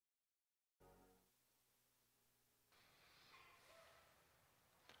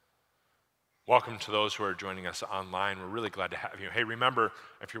Welcome to those who are joining us online. We're really glad to have you. Hey, remember,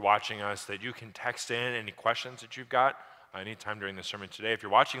 if you're watching us, that you can text in any questions that you've got anytime during the sermon today. If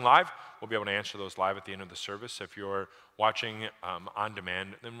you're watching live, we'll be able to answer those live at the end of the service. If you're watching on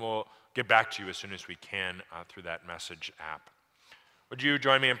demand, then we'll get back to you as soon as we can through that message app. Would you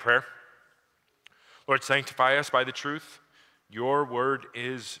join me in prayer? Lord, sanctify us by the truth. Your word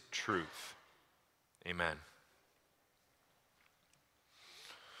is truth. Amen.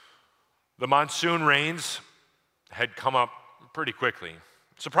 The monsoon rains had come up pretty quickly,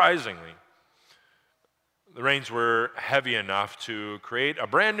 surprisingly. The rains were heavy enough to create a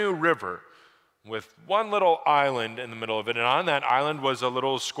brand new river with one little island in the middle of it, and on that island was a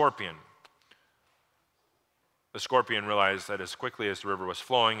little scorpion. The scorpion realized that as quickly as the river was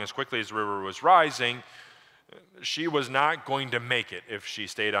flowing, as quickly as the river was rising, she was not going to make it if she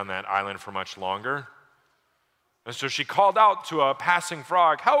stayed on that island for much longer. And so she called out to a passing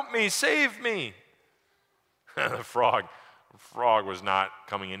frog, "Help me, save me." The frog was not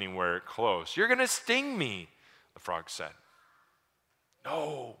coming anywhere close. "You're going to sting me," the frog said.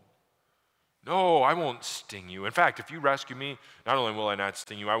 No, I won't sting you. In fact, if you rescue me, not only will I not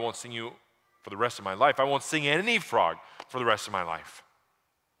sting you, I won't sting you for the rest of my life. I won't sting any frog for the rest of my life.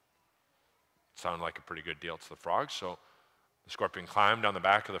 It sounded like a pretty good deal to the frog, so the scorpion climbed on the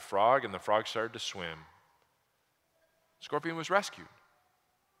back of the frog, and the frog started to swim. The scorpion was rescued.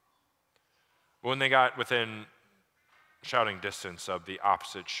 When they got within shouting distance of the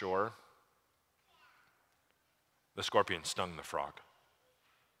opposite shore, the scorpion stung the frog.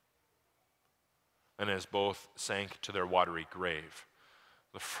 And as both sank to their watery grave,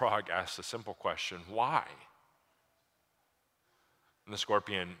 the frog asked a simple question, "Why?" And the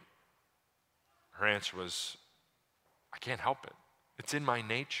scorpion, her answer was, "I can't help it. It's in my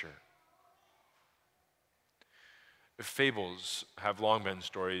nature." Fables have long been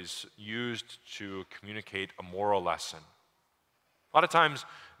stories used to communicate a moral lesson. A lot of times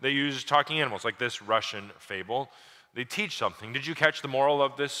they use talking animals, like this Russian fable. They teach something. Did you catch the moral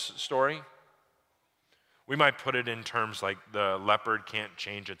of this story? We might put it in terms like the leopard can't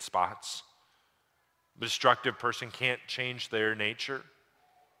change its spots. The destructive person can't change their nature.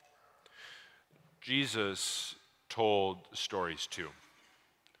 Jesus told stories too.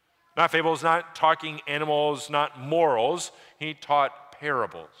 Not fables, not talking animals, not morals. He taught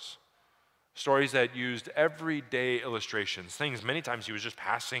parables. Stories that used everyday illustrations, things many times he was just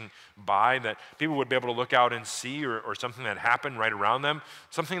passing by that people would be able to look out and see, or something that happened right around them,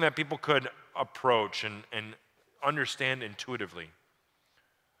 something that people could approach and understand intuitively.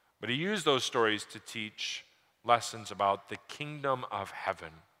 But he used those stories to teach lessons about the kingdom of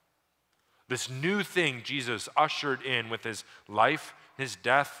heaven. This new thing Jesus ushered in with his life, his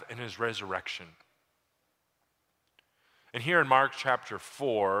death, and his resurrection. And here in Mark chapter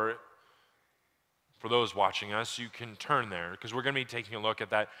 4, for those watching us, you can turn there because we're going to be taking a look at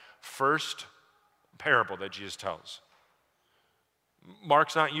that first parable that Jesus tells.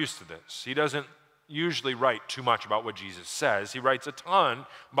 Mark's not used to this. He doesn't usually write too much about what Jesus says. He writes a ton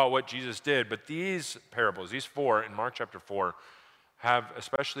about what Jesus did, but these parables, these four in Mark chapter 4, have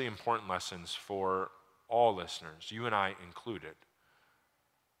especially important lessons for all listeners, you and I included,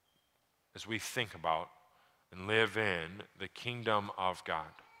 as we think about and live in the kingdom of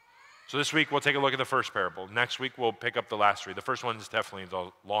God. So this week we'll take a look at the first parable. Next week we'll pick up the last three. The first one is definitely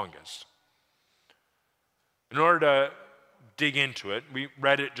the longest. In order to dig into it, we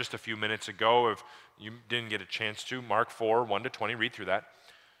read it just a few minutes ago. If you didn't get a chance to, Mark 4, 1-20, read through that.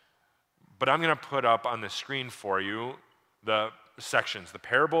 But I'm going to put up on the screen for you the sections, the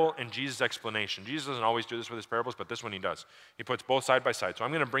parable and Jesus' explanation. Jesus doesn't always do this with his parables, but this one he does. He puts both side by side. So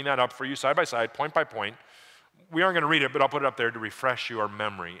I'm going to bring that up for you side by side, point by point. We aren't going to read it, but I'll put it up there to refresh your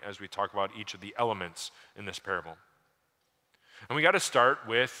memory as we talk about each of the elements in this parable. And we got to start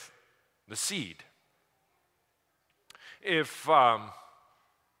with the seed. If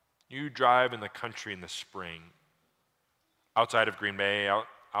you drive in the country in the spring, outside of Green Bay,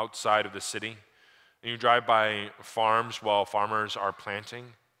 outside of the city, and you drive by farms while farmers are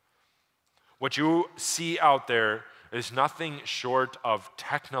planting, what you see out there is nothing short of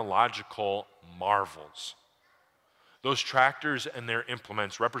technological marvels. Those tractors and their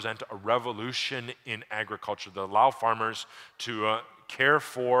implements represent a revolution in agriculture that allow farmers to care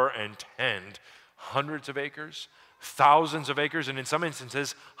for and tend hundreds of acres, thousands of acres, and in some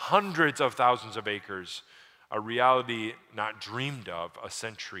instances, hundreds of thousands of acres, a reality not dreamed of a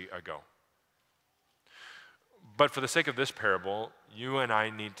century ago. But for the sake of this parable, you and I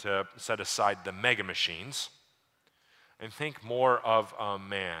need to set aside the mega machines and think more of a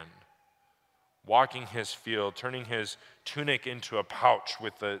man walking his field, turning his tunic into a pouch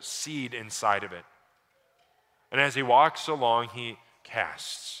with the seed inside of it. And as he walks along, he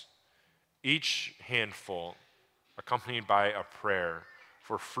casts each handful accompanied by a prayer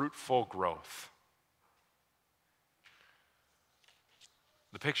for fruitful growth.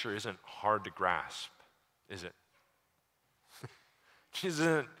 The picture isn't hard to grasp, is it? Jesus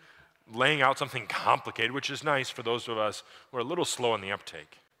isn't laying out something complicated, which is nice for those of us who are a little slow in the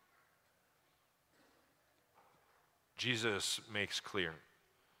uptake. Jesus makes clear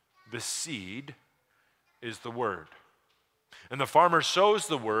the seed is the word. And the farmer sows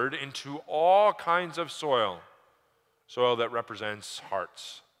the word into all kinds of soil that represents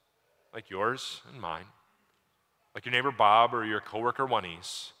hearts, like yours and mine, like your neighbor Bob or your coworker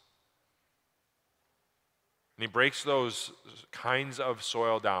Juanice. And he breaks those kinds of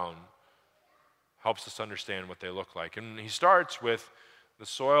soil down, helps us understand what they look like. And he starts with the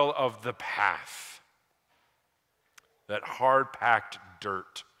soil of the path, that hard-packed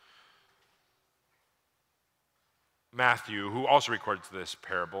dirt. Matthew, who also records this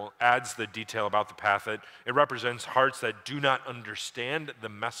parable, adds the detail about the path that it represents hearts that do not understand the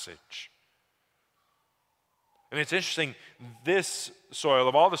message. And it's interesting, this soil,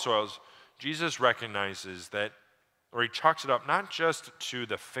 of all the soils, Jesus recognizes that, or he chalks it up not just to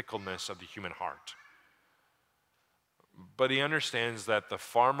the fickleness of the human heart, but he understands that the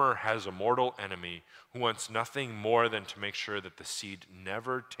farmer has a mortal enemy who wants nothing more than to make sure that the seed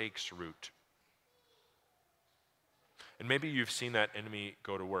never takes root. And maybe you've seen that enemy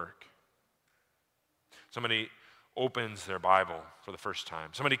go to work. Somebody opens their Bible for the first time.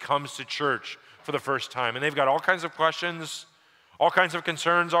 Somebody comes to church for the first time, and they've got all kinds of questions, all kinds of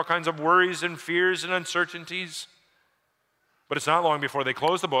concerns, all kinds of worries and fears and uncertainties. But it's not long before they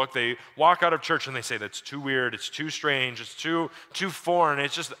close the book, they walk out of church and they say, that's too weird, it's too strange, it's too foreign,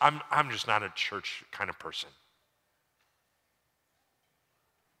 it's just, I'm just not a church kind of person.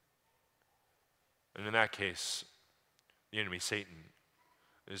 And in that case, the enemy, Satan,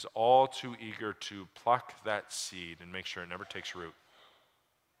 is all too eager to pluck that seed and make sure it never takes root.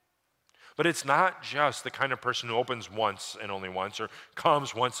 But it's not just the kind of person who opens once and only once, or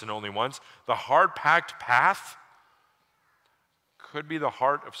comes once and only once. The hard-packed path could be the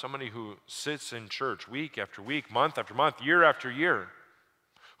heart of somebody who sits in church week after week, month after month, year after year,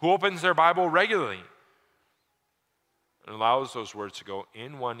 who opens their Bible regularly and allows those words to go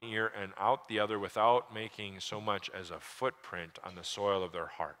in one ear and out the other without making so much as a footprint on the soil of their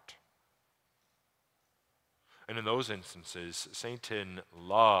heart. And in those instances, Satan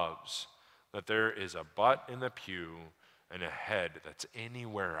loves that there is a butt in the pew and a head that's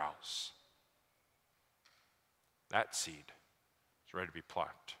anywhere else. That seed is ready to be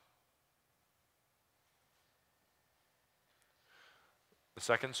plucked. The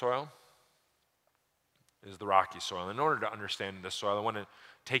second soil is the rocky soil. In order to understand this soil, I want to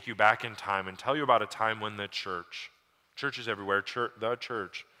take you back in time and tell you about a time when the churches everywhere, the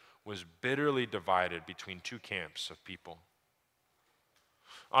church was bitterly divided between two camps of people.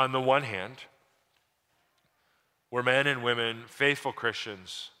 On the one hand, were men and women, faithful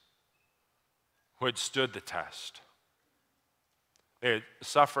Christians, who had stood the test. They had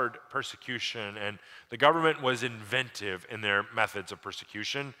suffered persecution, and the government was inventive in their methods of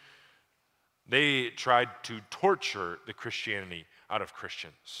persecution. They tried to torture the Christianity out of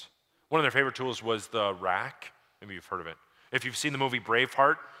Christians. One of their favorite tools was the rack. Maybe you've heard of it. If you've seen the movie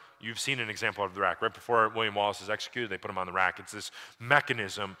Braveheart, you've seen an example of the rack. Right before William Wallace is executed, they put him on the rack. It's this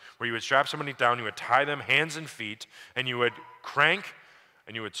mechanism where you would strap somebody down, you would tie them hands and feet, and you would crank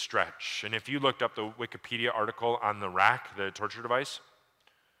and you would stretch. And if you looked up the Wikipedia article on the rack, the torture device,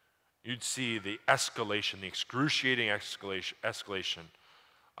 you'd see the escalation, the excruciating escalation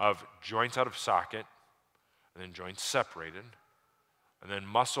of joints out of socket, and then joints separated, and then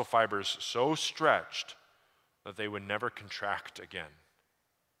muscle fibers so stretched that they would never contract again.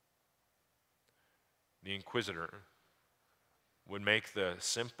 The inquisitor would make the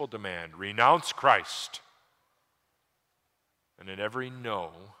simple demand, renounce Christ, and at every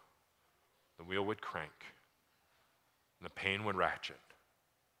no, the wheel would crank, and the pain would ratchet.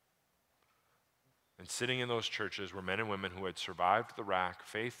 And sitting in those churches were men and women who had survived the rack,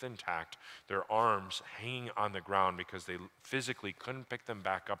 faith intact, their arms hanging on the ground because they physically couldn't pick them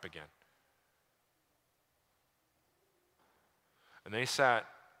back up again. And they sat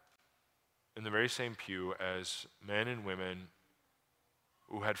in the very same pew as men and women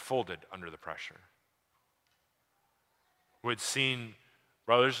who had folded under the pressure, who had seen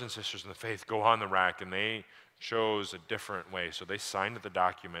brothers and sisters in the faith go on the rack, and they chose a different way. So they signed the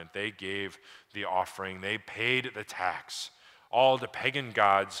document, they gave the offering, they paid the tax all to pagan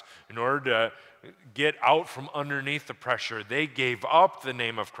gods in order to get out from underneath the pressure. They gave up the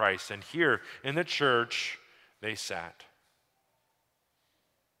name of Christ, and here in the church, they sat.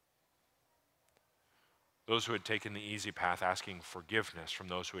 Those who had taken the easy path, asking forgiveness from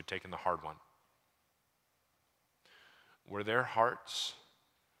those who had taken the hard one. Were their hearts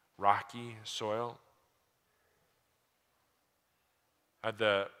rocky soil? Had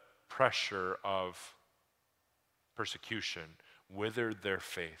the pressure of persecution withered their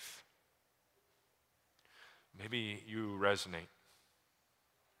faith? Maybe you resonate.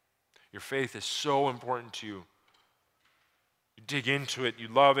 Your faith is so important to you. You dig into it, you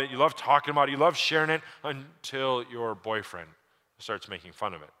love talking about it, you love sharing it until your boyfriend starts making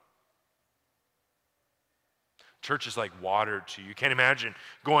fun of it. Church is like water to you. You can't imagine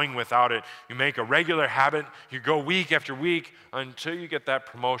going without it. You make a regular habit, you go week after week until you get that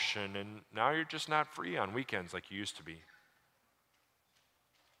promotion, and now you're just not free on weekends like you used to be.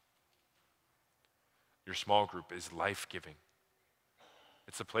 Your small group is life-giving.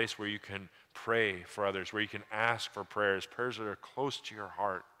 It's a place where you can pray for others, where you can ask for prayers that are close to your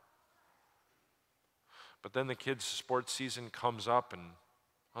heart. But then the kids' sports season comes up, and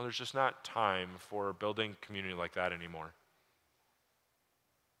there's just not time for building community like that anymore.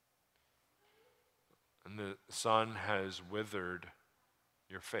 And the sun has withered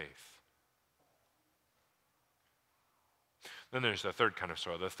your faith. Then there's the third kind of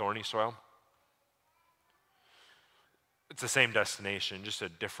soil, the thorny soil. It's the same destination, just a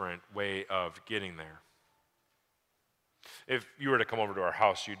different way of getting there. If you were to come over to our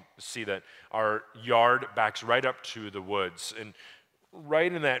house, you'd see that our yard backs right up to the woods. And right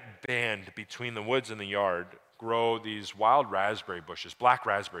in that band between the woods and the yard grow these wild raspberry bushes, black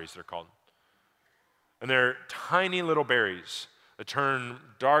raspberries they're called. And they're tiny little berries that turn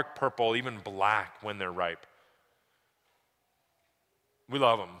dark purple, even black when they're ripe. We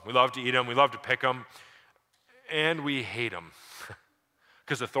love them. We love to eat them. We love to pick them. And we hate them.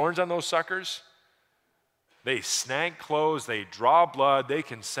 Because the thorns on those suckers, they snag clothes, they draw blood, they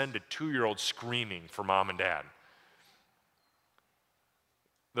can send a 2-year-old screaming for mom and dad.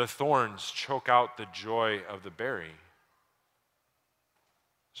 The thorns choke out the joy of the berry.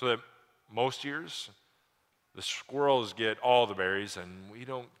 So that most years, the squirrels get all the berries and we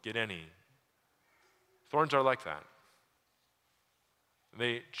don't get any. Thorns are like that.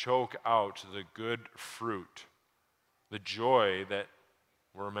 They choke out the good fruit, the joy that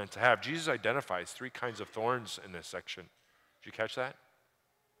we're meant to have. Jesus identifies 3 kinds of thorns in this section. Did you catch that?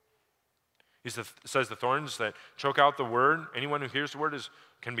 He says the thorns that choke out the word, anyone who hears the word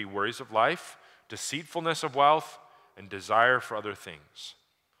can be worries of life, deceitfulness of wealth, and desire for other things.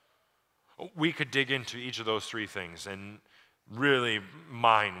 We could dig into each of those 3 things and really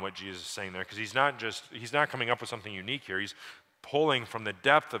mine what Jesus is saying there, because he's not coming up with something unique here. He's pulling from the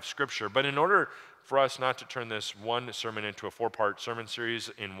depth of Scripture. But in order for us not to turn this one sermon into a 4-part sermon series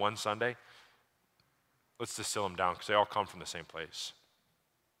in one Sunday, let's distill them down because they all come from the same place.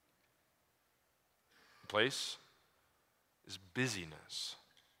 The place is busyness.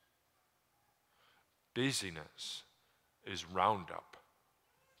 Busyness is roundup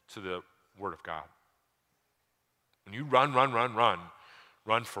to the Word of God. When you run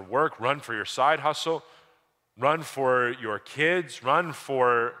for work, run for your side hustle, run for your kids, run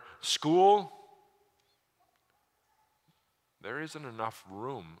for school, there isn't enough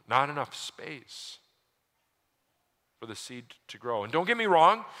room, not enough space for the seed to grow. And don't get me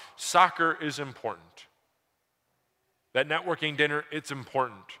wrong, soccer is important. That networking dinner, it's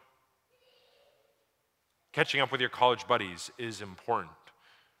important. Catching up with your college buddies is important.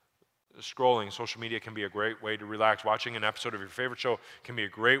 Scrolling social media can be a great way to relax. Watching an episode of your favorite show can be a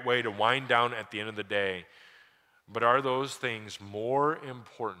great way to wind down at the end of the day. But are those things more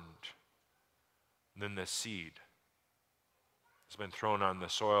important than the seed that's been thrown on the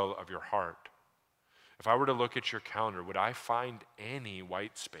soil of your heart? If I were to look at your calendar, would I find any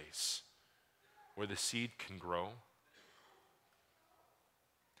white space where the seed can grow?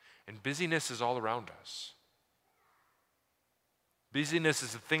 And busyness is all around us. Busyness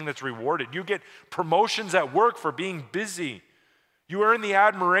is the thing that's rewarded. You get promotions at work for being busy. You earn the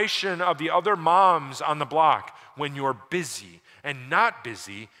admiration of the other moms on the block when you're busy. And not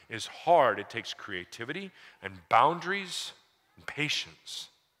busy is hard. It takes creativity and boundaries and patience.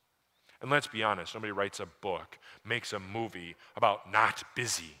 And let's be honest, nobody writes a book, makes a movie about not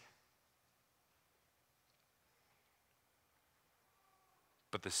busy.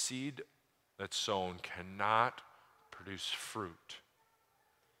 But the seed that's sown cannot produce fruit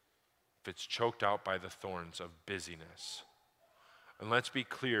if it's choked out by the thorns of busyness. And let's be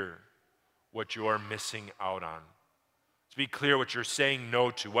clear what you're missing out on. To be clear what you're saying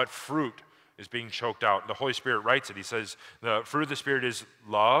no to, what fruit is being choked out. The Holy Spirit writes it. He says, the fruit of the Spirit is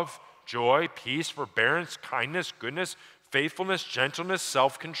love, joy, peace, forbearance, kindness, goodness, faithfulness, gentleness,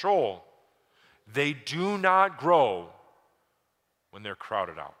 self-control. They do not grow when they're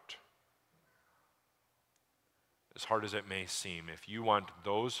crowded out. As hard as it may seem, if you want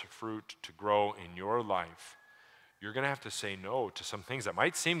those fruit to grow in your life, you're going to have to say no to some things that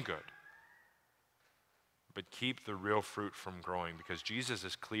might seem good, but keep the real fruit from growing, because Jesus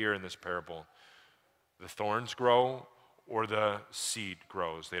is clear in this parable. The thorns grow or the seed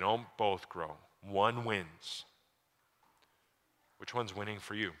grows. They don't both grow. One wins. Which one's winning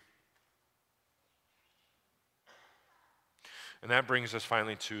for you? And that brings us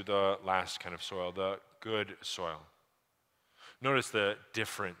finally to the last kind of soil, the good soil. Notice the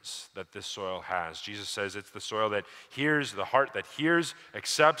difference that this soil has. Jesus says it's the soil that hears, the heart that hears,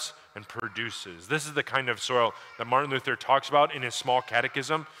 accepts, and produces. This is the kind of soil that Martin Luther talks about in his small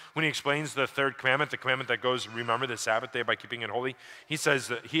catechism when he explains the third commandment, the commandment that goes, remember the Sabbath day by keeping it holy. He says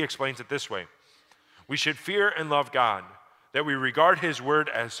that he explains it this way. We should fear and love God, that we regard his word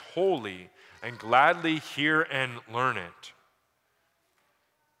as holy and gladly hear and learn it.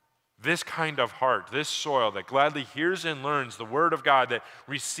 This kind of heart, this soil that gladly hears and learns the word of God, that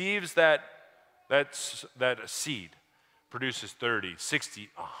receives that seed, produces 30, 60,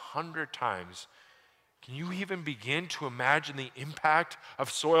 100 times. Can you even begin to imagine the impact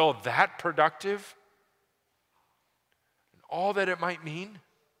of soil that productive? And all that it might mean?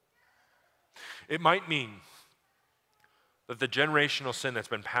 It might mean that the generational sin that's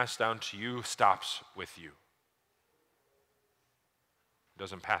been passed down to you stops with you.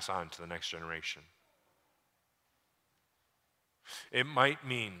 Doesn't pass on to the next generation. It might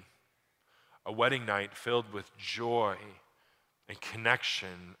mean a wedding night filled with joy and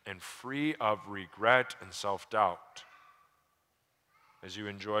connection and free of regret and self-doubt as you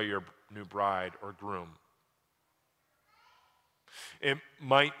enjoy your new bride or groom. It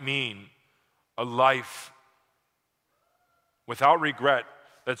might mean a life without regret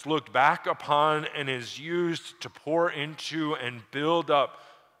that's looked back upon and is used to pour into and build up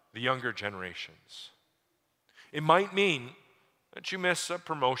the younger generations. It might mean that you miss a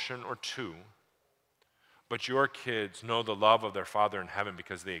promotion or two, but your kids know the love of their Father in heaven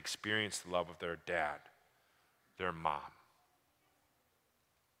because they experience the love of their dad, their mom.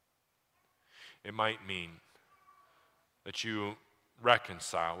 It might mean that you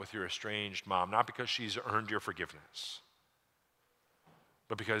reconcile with your estranged mom, not because she's earned your forgiveness,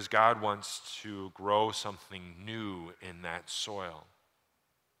 but because God wants to grow something new in that soil.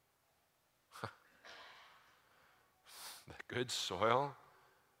 The good soil,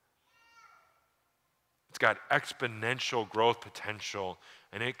 it's got exponential growth potential,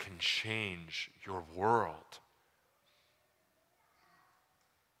 and it can change your world.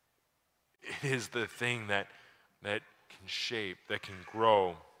 It is the thing that can shape, that can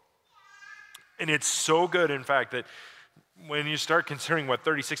grow. And it's so good, in fact, that when you start considering what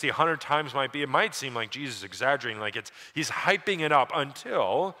 30, 60, 100 times might be, it might seem like Jesus is exaggerating, like he's hyping it up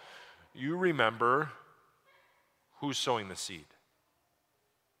until you remember who's sowing the seed.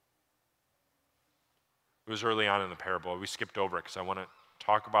 It was early on in the parable. We skipped over it because I want to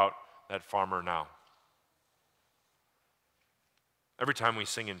talk about that farmer now. Every time we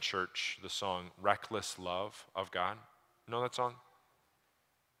sing in church the song, Reckless Love of God, you know that song?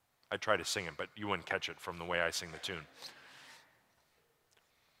 I try to sing it, but you wouldn't catch it from the way I sing the tune.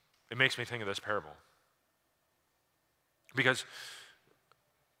 It makes me think of this parable. Because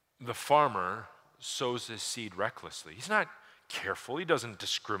the farmer sows his seed recklessly. He's not careful. He doesn't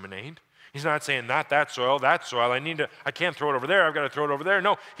discriminate. He's not saying, not that soil, I can't throw it over there, I've got to throw it over there.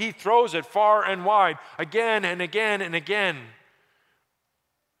 No, he throws it far and wide, again and again and again.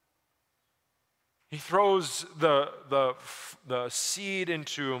 He throws the seed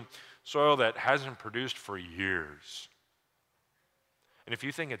into soil that hasn't produced for years. And if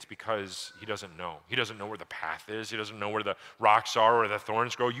you think it's because he doesn't know where the path is, he doesn't know where the rocks are or the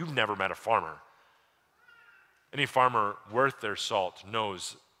thorns grow, you've never met a farmer. Any farmer worth their salt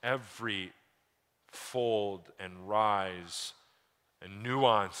knows every fold and rise and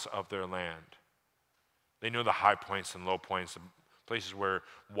nuance of their land. They know the high points and low points, the places where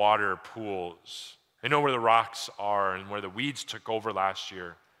water pools. They know where the rocks are and where the weeds took over last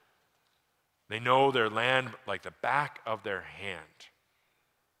year. They know their land like the back of their hand.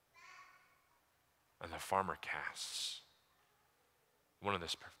 And the farmer casts. One of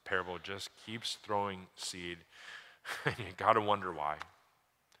this parable just keeps throwing seed, and you got to wonder why.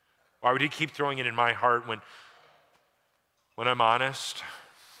 Why would he keep throwing it in my heart when I'm honest?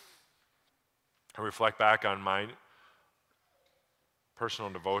 I reflect back on my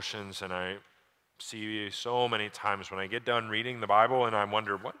personal devotions, and I see so many times when I get done reading the Bible and I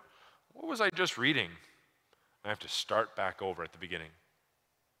wonder, what was I just reading? I have to start back over at the beginning.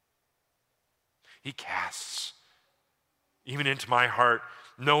 He casts even into my heart,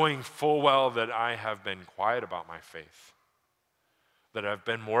 knowing full well that I have been quiet about my faith, that I've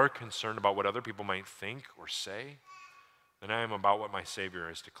been more concerned about what other people might think or say than I am about what my Savior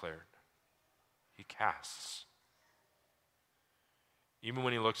has declared. He casts. Even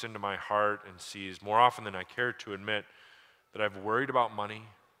when he looks into my heart and sees, more often than I care to admit, that I've worried about money,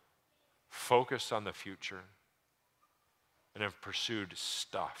 focused on the future, and have pursued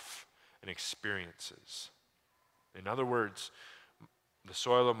stuff and experiences. In other words, the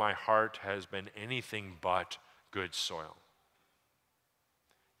soil of my heart has been anything but good soil.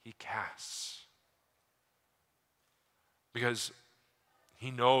 He casts. Because he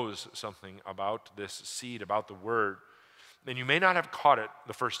knows something about this seed, about the word. And you may not have caught it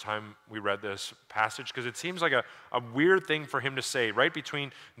the first time we read this passage, because it seems like a weird thing for him to say right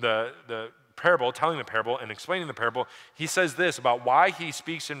between the parable, telling the parable and explaining the parable. He says this about why he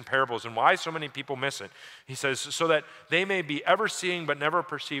speaks in parables and why so many people miss it. He says, so that they may be ever seeing but never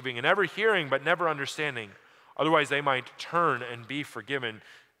perceiving, and ever hearing but never understanding. Otherwise they might turn and be forgiven.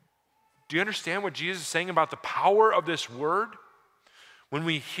 Do you understand what Jesus is saying about the power of this word? When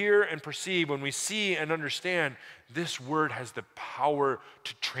we hear and perceive, when we see and understand, this word has the power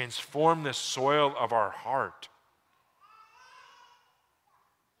to transform the soil of our heart.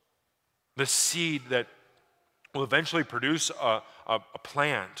 The seed that will eventually produce a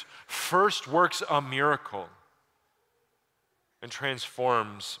plant first works a miracle and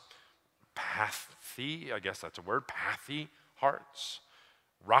transforms pathy, I guess that's a word, pathy hearts,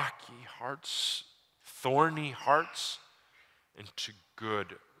 rocky hearts, thorny hearts, into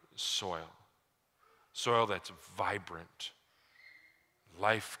good soil. Soil that's vibrant,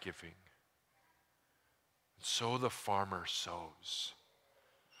 life-giving. So the farmer sows.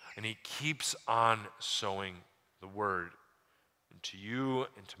 And he keeps on sowing the word into you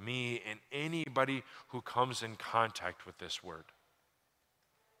and to me and anybody who comes in contact with this word.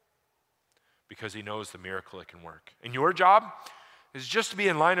 Because he knows the miracle it can work. And your job is just to be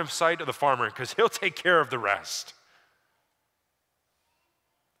in line of sight of the farmer, because he'll take care of the rest.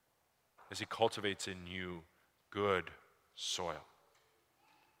 As he cultivates in you good soil.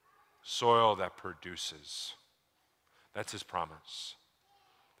 Soil that produces. That's his promise.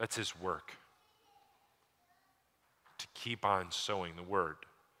 That's his work. To keep on sowing the word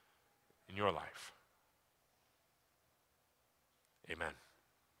in your life. Amen.